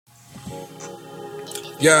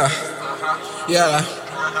Yeah, yeah,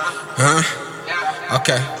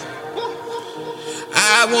 okay.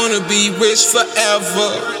 I wanna be rich forever.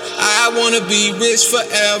 I wanna be rich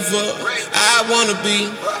forever. I wanna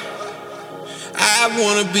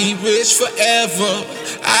be rich forever.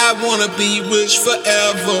 I wanna be rich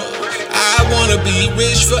forever. I wanna be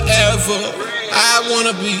rich forever. I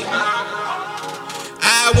wanna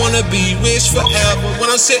be rich forever. When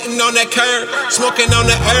I'm sitting on that curb, smoking on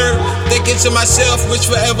that herb, thinking to myself, rich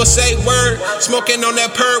forever, say word. Smoking on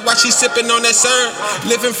that perp while she sipping on that syrup.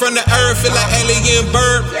 Living from the earth, feel like alien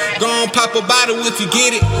bird. Gon' pop a bottle if you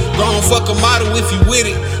get it. Gon' fuck a model if you with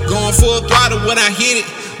it. Gon' full throttle when I hit it.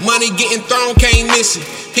 Money getting thrown, can't miss it.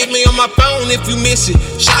 Hit me on my phone if you miss it.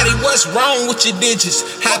 Shawty, what's wrong with your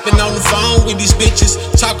digits? Hopping on the phone with these bitches,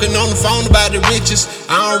 talking on the phone about the riches.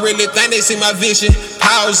 I don't really think they see my vision.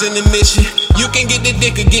 Powers in the mission. You can get the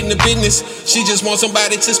dick or get in the business. She just want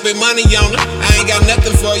somebody to spend money on her. I ain't got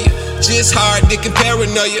nothing for you, just hard dick and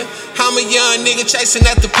paranoia. I'm a young nigga chasing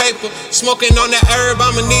at the paper, smoking on that herb,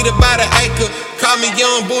 I'ma need about an acre. Call me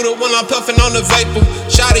young Buddha when I'm puffing on the vapor.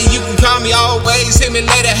 Shawty, you can call me always, hit me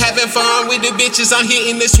later, having fun with the bitches. I'm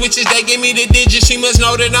hitting the switches, they give me the digits, she must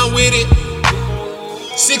know that I'm with it.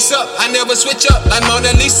 6 up, I never switch up, like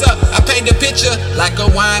Mona Lisa. I paint the picture like a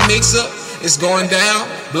wine mixer. It's going down,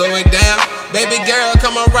 blow it down. Baby girl,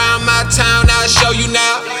 come around my town, I'll show you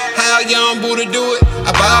now how young Buddha do it.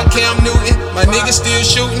 I bought Cam Newton, my niggas still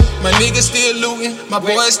shooting, my niggas still looting, my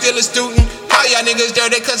boy still a student. Call y'all niggas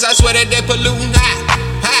dirty cause I swear that they polluting.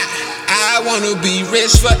 I wanna be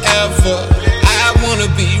rich forever. I wanna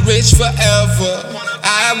be rich forever.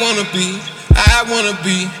 I wanna be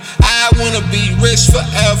rich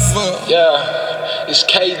forever. Yeah, it's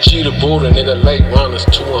KG the Buddha, nigga. Late runners,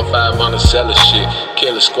 215 Monticello shit.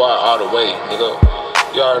 Killer squad all the way, nigga.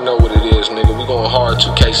 You already know what it is, nigga. We going hard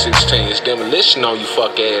 2K16. It's demolition on you,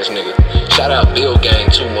 fuck ass nigga. Shout out Bill Gang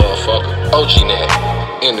too, motherfucker. OG Nat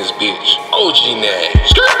in this bitch. OG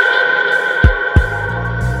Nat.